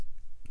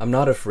I'm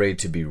not afraid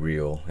to be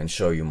real and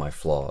show you my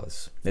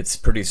flaws. It's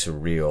pretty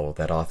surreal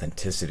that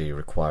authenticity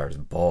requires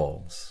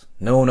balls.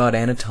 No, not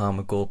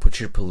anatomical, put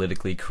your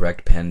politically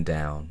correct pen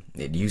down.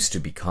 It used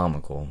to be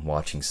comical,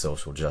 watching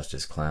social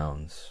justice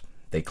clowns.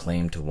 They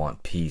claim to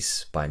want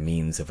peace by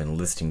means of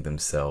enlisting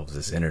themselves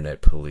as internet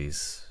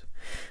police.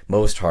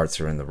 Most hearts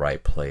are in the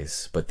right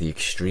place, but the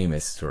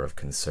extremists are of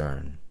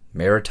concern.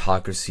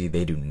 Meritocracy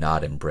they do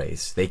not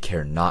embrace. They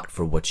care not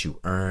for what you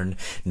earn,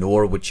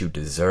 nor what you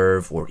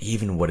deserve, or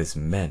even what is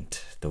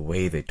meant, the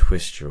way they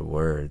twist your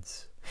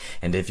words.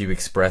 And if you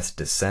express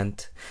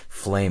dissent,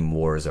 flame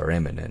wars are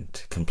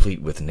imminent,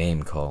 complete with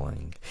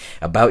name-calling.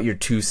 About your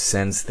 2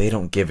 cents, they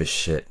don't give a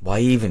shit. Why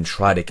even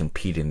try to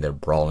compete in their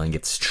brawling?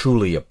 It's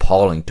truly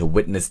appalling to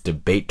witness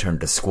debate turn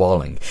to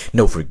squalling.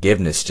 No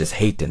forgiveness, just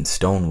hate and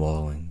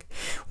stonewalling.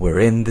 We're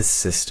in the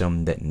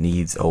system that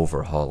needs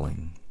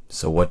overhauling.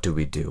 So what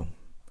do?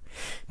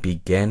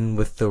 Begin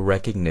with the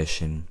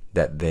recognition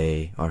that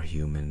they are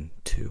human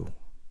too.